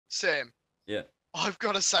Sam. Yeah. I've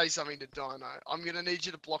got to say something to Dino. I'm gonna need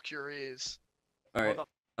you to block your ears. All right.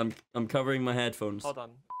 I'm covering my headphones. Hold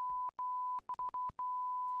on.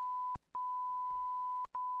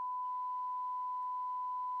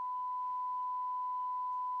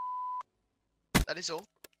 That is all.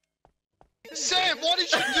 Sam, why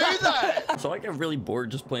did you do that? So I get really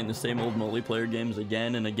bored just playing the same old multiplayer games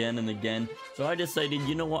again and again and again. So I decided,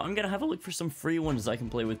 you know what, I'm gonna have a look for some free ones I can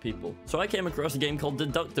play with people. So I came across a game called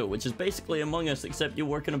Deducto, which is basically Among Us, except you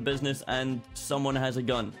work in a business and someone has a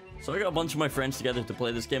gun. So I got a bunch of my friends together to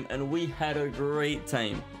play this game, and we had a great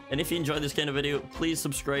time. And if you enjoyed this kind of video, please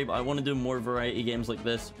subscribe. I want to do more variety games like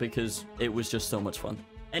this because it was just so much fun.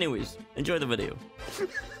 Anyways, enjoy the video.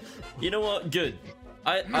 You know what? Good.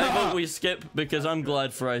 I vote we skip because I'm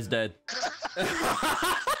glad Fry's dead. Yeah,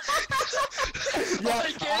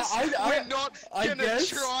 I guess we're not gonna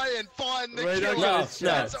try and find the killer. No.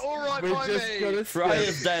 That's alright by me. Fry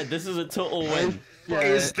is dead. This is a total win.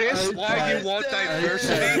 Is this why you want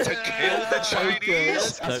diversity to kill the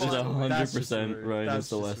Chinese? That was 100% Ryan and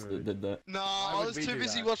Celeste that did that. No, I was too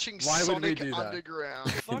busy watching Why would we Sonic do that?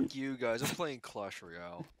 Underground. Fuck you guys, I'm playing Clash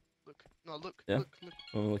Royale. Look, no, look, Yeah? look.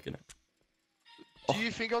 What am I looking at? Do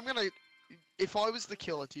you think I'm gonna... If I was the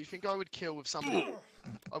killer, do you think I would kill with somebody?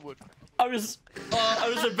 I would. I was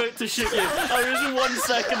about to shoot you. I was 1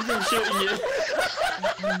 second from shooting you.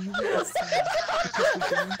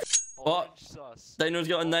 What? Dino's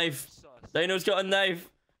got a knife. Dino's got a knife.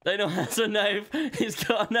 Dino has a knife. He's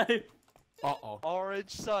got a knife. Uh-oh. Orange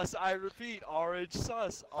sus. I repeat, orange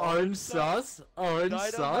sus. Orange sus. Orange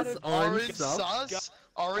sus. Orange sus. sus.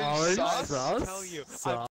 Orange Orange sus. sus. Tell you,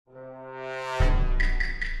 Sus.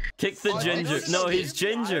 Kick the ginger. No, he's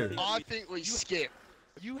ginger. I think we skip.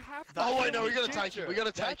 You have to. Oh wait, no, we gotta take him. We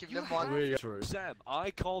gotta take him. Never mind. True. Sam, I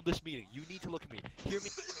called this meeting. You need to look at me. Hear me,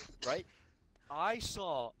 right? I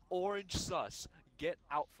saw Orange Sus get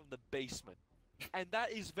out from the basement, and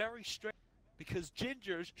that is very strange because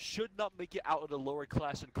gingers should not make it out of the lower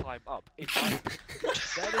class and climb up. In my opinion.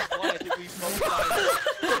 That is why I think we vote Dino.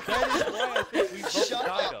 That is why I think we vote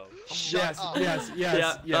Dino.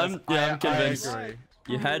 Yes. I'm convinced. I agree.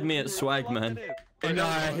 You had me at swag, man. No,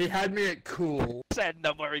 he had me at cool. Send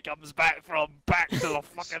him where he comes back from, back to the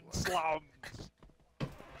fucking slums.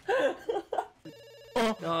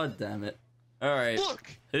 God damn it. Alright. Look!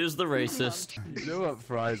 Who's the racist? You know what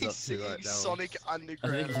Fry's He's up to singing right now? Sonic I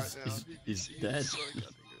Underground think right now. he's He's dead. Sonic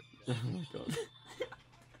Oh my god.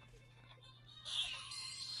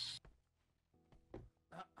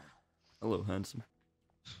 Hello, handsome.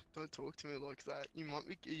 Don't talk to me like that. You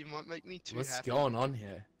might make me too What's happy. going on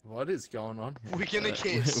here? What is going on here? We're gonna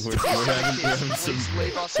kiss. we're having some Please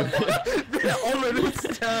leave us alone. All of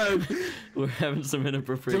this time. we're having some Do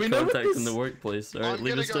inappropriate we know what contact in this- the workplace. Alright, I'm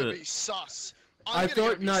leave gonna us go to be it. sus. I I'm gonna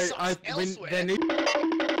thought go be no. sus elsewhere. There need.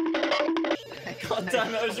 God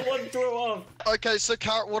damn it, I just want to throw off. Okay, so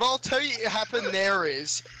Car, what I'll tell you happened there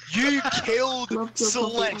is you killed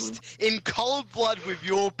Celeste in cold blood with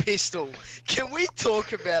your pistol. Can we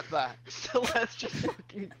talk about that? Celeste just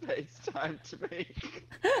fucking FaceTime to me.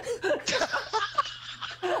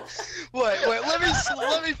 Wait, let me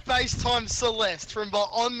FaceTime Celeste from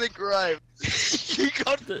on the grave. You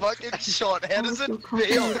got fucking shot. How does it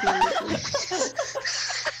feel?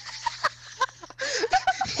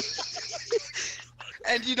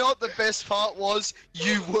 And you know what the best part was?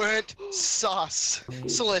 You weren't sus.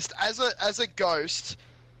 Celeste, as a ghost,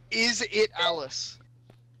 is it Alice?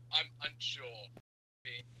 I'm unsure.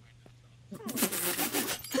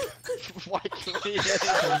 Why can't we get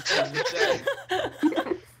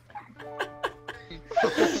it?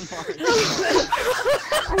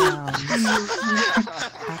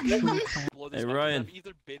 Hey Ryan,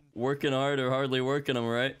 working hard or hardly working, am I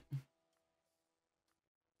right?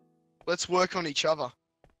 Let's work on each other.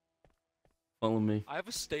 Follow me. I have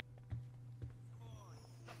a state.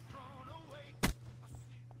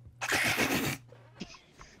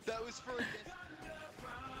 That was for a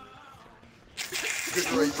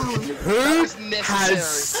Who has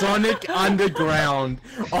Sonic Underground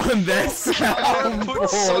on their soundboard?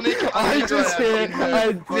 Sonic I just Underground hear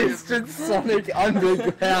in a distant Sonic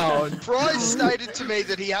Underground. Fry stated to me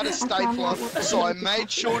that he had a stapler, so I made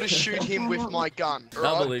sure to shoot him with my gun. I'll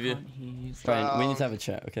Right? believe you. Fine, we need to have a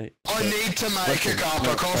chat, okay? I need to make a cup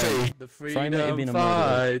of coffee. The Find out you're being freedom a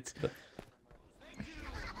murderer. fight.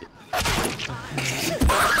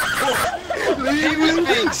 He was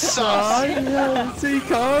being sus. Yes, he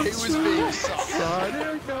comes. He was being sus.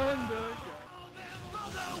 Sonic Underground.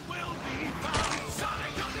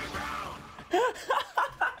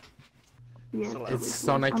 It's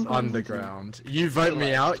Sonic Underground. You vote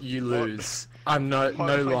me out, you lose. I'm no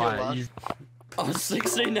lie. You... Oh,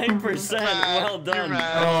 69%. Well done.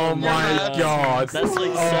 Oh my god. That's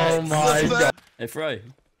like oh my god. Hey, Fry.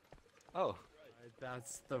 Oh.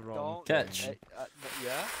 That's the wrong Catch. thing.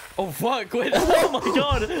 Yeah? Oh, fuck. Wait. Oh my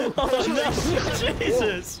god. Oh no.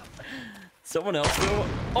 Jesus. Someone else threw.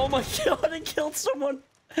 Oh my god. He killed someone.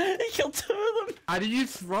 He killed 2 of them. How do you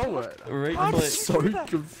throw it? Right I'm click. so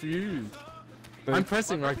confused. I'm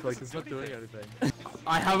pressing right click, it's not doing anything.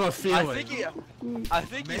 I have a feeling. I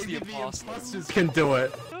think he's Maybe the the imposter. imposters can do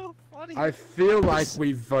it. So funny. I feel like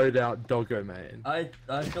we vote out DoggoMain. I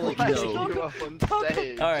feel like Why no. are you up on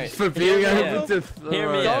stage? Alright. For being able to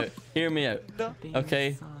Hear me throw. out. Hear me out. No.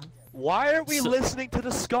 Okay. Why are we So- listening to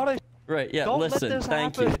the Scottish? Right. Yeah. Don't let Listen. this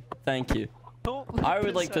Thank you. happen. Thank you. Don't let I would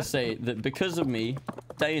this like to happen. say that because of me,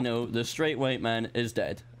 Dino, the straight white man, is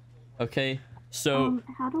dead. Okay. So.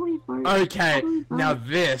 How do we vote? Okay, How do we vote? now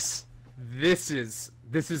this is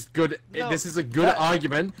good. No, this is a good that-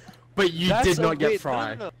 argument, but you that's did a not get wait,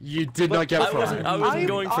 Fry. no. You did But not get I Fry. wasn't I'm-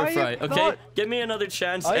 going for I am Fry. Okay. not- Give me another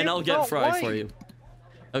chance, I and am I'll get not Fry for lying. you.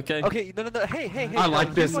 Okay. Okay, no. Hey. I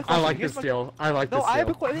like here's this. my I question, like here's this my- deal. I like No, this I have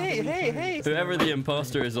a deal. question. Hey. Whoever the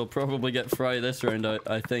imposter is will probably get Fry this round.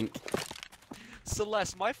 I think.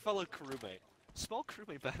 Celeste, my fellow crewmate. Spell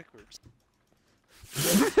crewmate backwards.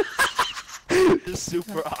 The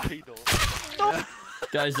super idol.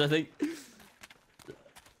 Guys, I think.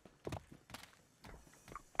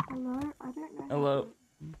 Hello? I don't know. Hello.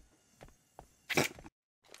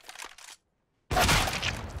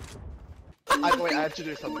 Wait, I have to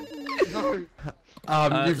do something. No.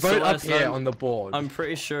 You vote up Celeste, here on the board. I'm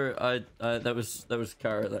pretty sure that was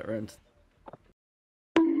Kara that round.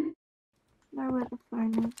 Know where the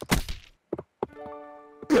phone is.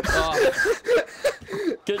 Oh.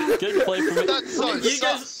 Good play for me. That's so You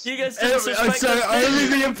guys didn't suspect So us. only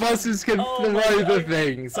the imposters can Oh throw my the God.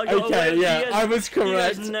 things. Okay, Okay, you yeah, guys- I was correct. you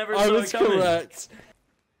guys never I saw was it coming. correct.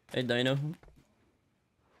 Hey, Dino.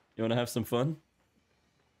 You wanna have some fun?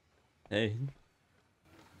 Hey.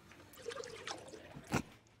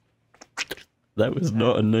 That was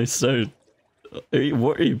not a nice sound.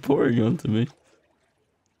 What are you pouring onto me?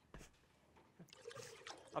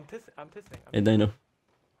 I'm pissing. Hey, Dino.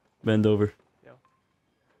 Bend over. Yeah.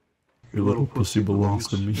 Your little pussy belongs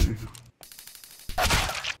to me.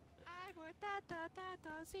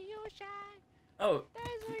 Oh.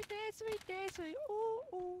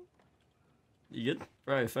 You good?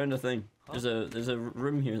 Right, I found a thing. Huh? There's a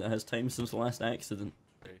room here that has time since the last accident.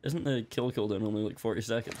 Isn't the kill cooldown only like 40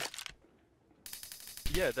 seconds?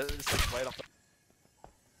 Yeah, that is like right off.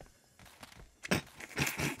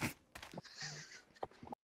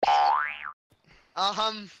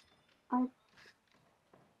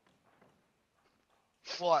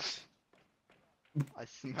 What? I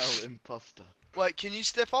smell imposter. Wait, can you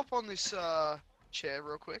step up on this chair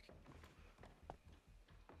real quick?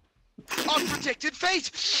 Unprotected fate!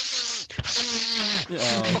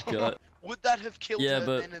 Oh god. Would that have killed Yeah, her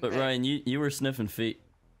then and but there? Ryan, you were sniffing feet.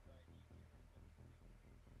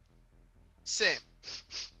 Sam,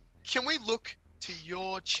 can we look to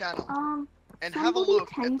your channel and somebody have a look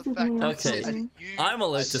at the tasered fact me that Okay. it says that you I'm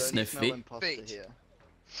allowed I to certainly sniff smell feet. imposter Feet. here.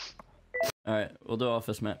 Alright, we'll do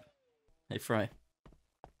office map. Hey, Fry.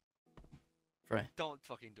 Fry. Don't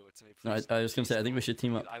fucking do it to me, No, please. I was gonna say, I think we should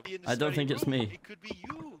team up. Dude, I don't think it's me. It could be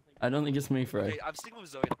you. I don't think it's me, Fry. Okay, I'm sticking with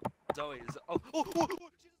Zoe. Zoe is. Oh.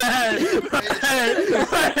 Hey!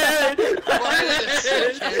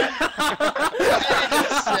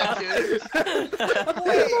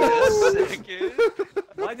 Wait a second.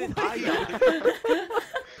 Why did I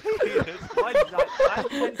Why did I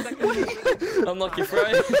 10 seconds? Unlucky,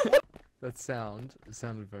 Fry. That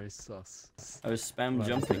sounded very sus. I was spam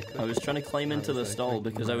jumping. I was trying to climb into the stall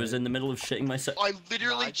because I was in the middle of shitting myself. I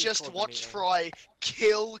literally I just just called watched me. Fry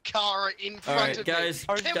kill Kara in front Alright, of guys,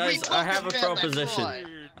 me. Can we guys, I talk have a about that, proposition. Fry?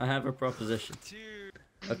 I have a proposition.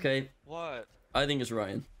 Dude. Okay, What? I think it's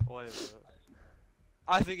Ryan. What?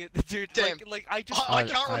 I think it, dude. Damn. Like I just. I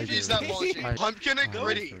can't I refuse agree. that logic. I'm gonna I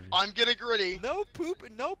gritty. agree. I'm gonna gritty. No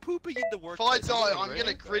pooping in the If workplace. I die, I'm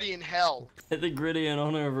gonna gritty in hell. Hit the gritty in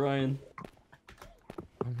honor of Ryan.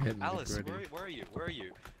 I'm hitting Alice, the gritty. where are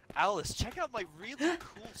you? Alice, check out my really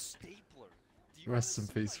cool stapler. Do you Rest in wanna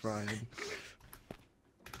see peace, my Ryan.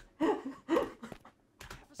 I have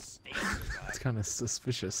a stapler, It's guys. kind of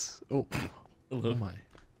suspicious. Oh, Hello. oh my.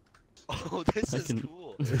 Oh, this I is can-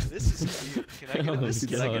 cool. This is cute. Can I get Oh, in this?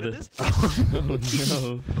 Can I get in God. this? Oh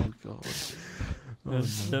no. Oh god. Oh,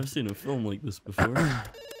 no. I've seen a film like this before.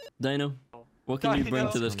 Dino, what can you bring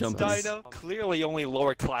to this Dino. company? Dino, clearly only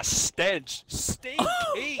lower class stench. Stay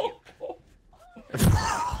king.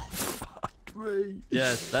 me.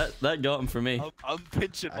 Yeah, that got him for me. I'm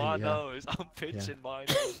pinching my yeah. nose. I'm pinching my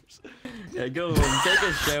nose. Yeah, go home, take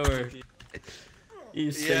a shower.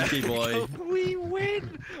 You stinky boy. We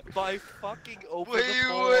win by fucking open the We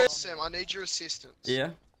ball. were. Sam, I need your assistance.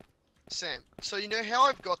 Yeah? Sam, so you know how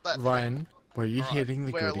I've got that Ryan, were you right, hitting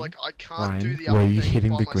the where gritty? like I can't do Ryan, the were other you thing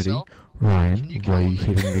hitting by the gritty? myself? Ryan, Can you come were with you me?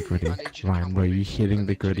 hitting the I gritty? need you to Ryan, come were with you me. hitting I the need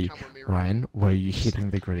you to gritty? come with me, Ryan, were you hitting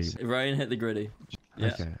the gritty? Ryan hit the gritty. Yeah.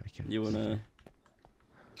 Okay, okay. You wanna...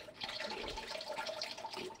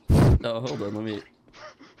 Oh, hold on, let me...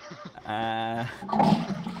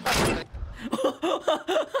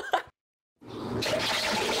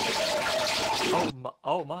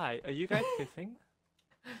 Oh my, are you guys kissing?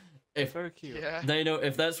 If Very cute. Yeah. they know,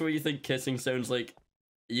 if that's what you think kissing sounds like,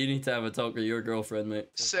 you need to have a talk with your girlfriend, mate.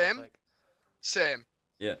 Sam,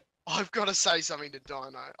 Yeah. I've got to say something to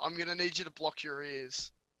Dino. I'm gonna need you to block your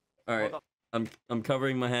ears. All right. I'm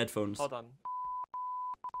covering my headphones. Hold on.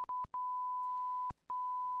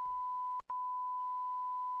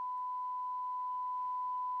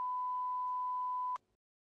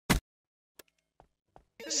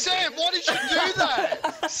 Sam, why did you do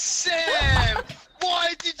that? Sam,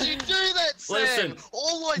 why did you do that, Sam? Listen,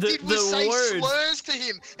 all I the- did was the say words- slurs to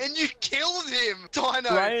him, and you killed him,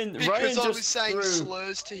 Dino, Ryan because I was just saying threw-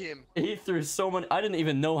 slurs to him. He threw so many. I didn't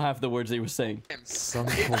even know half the words he was saying. Some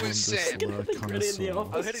It call him the was Sam. slur Gritty in the connoisseur.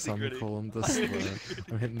 office. I'm hitting the Some gritty. call him the slur.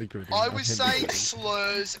 I'm hitting the gritty. I I'm was hitting the saying gritty.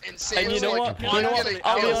 slurs, and Sam And you was know like, what? I'm You know what? gonna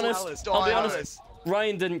I'll be kill honest. I'll be Dino. honest.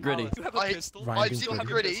 Ryan didn't gritty. Alice, do you have a I- pistol? Ryan I didn't did gritty.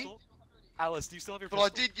 gritty, Pistol? Alice, do you still have your but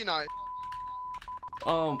pistol? I did, you know.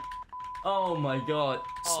 Oh my god.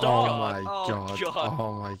 Oh Stop. my Oh god. God.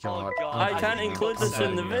 Oh my god. God. I I'm can't voting include him. this I'm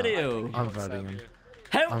in the voting him. video. I'm voting him.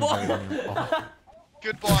 Help! I'm voting him. Oh.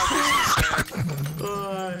 Goodbye,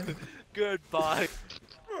 Mr. Sam. Goodbye.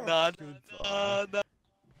 Nah, nah, nah,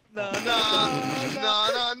 nah, Nah,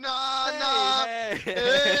 nah, nah, nah. Hey, Hey,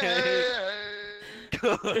 hey, hey, hey.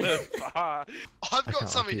 Goodbye. I've can't got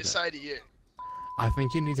something repeat to it. say to you. I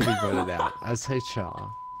think you need to be voted out. As HR,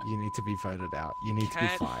 you need to be voted out. You need to be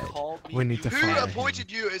Can't fired. call me We need to Who fire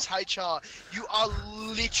appointed you as HR? You are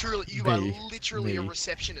literally Me. a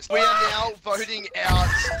receptionist. We are now voting out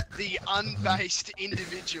the unbased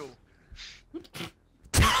individual.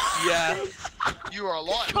 Yeah. You are a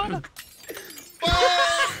liar.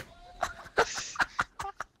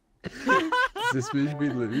 Does this mean we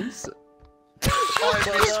lose?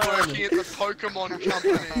 I miss working at the Pokemon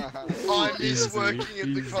company. I miss Easy, working at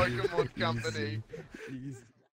the easy, Pokemon company. Easy.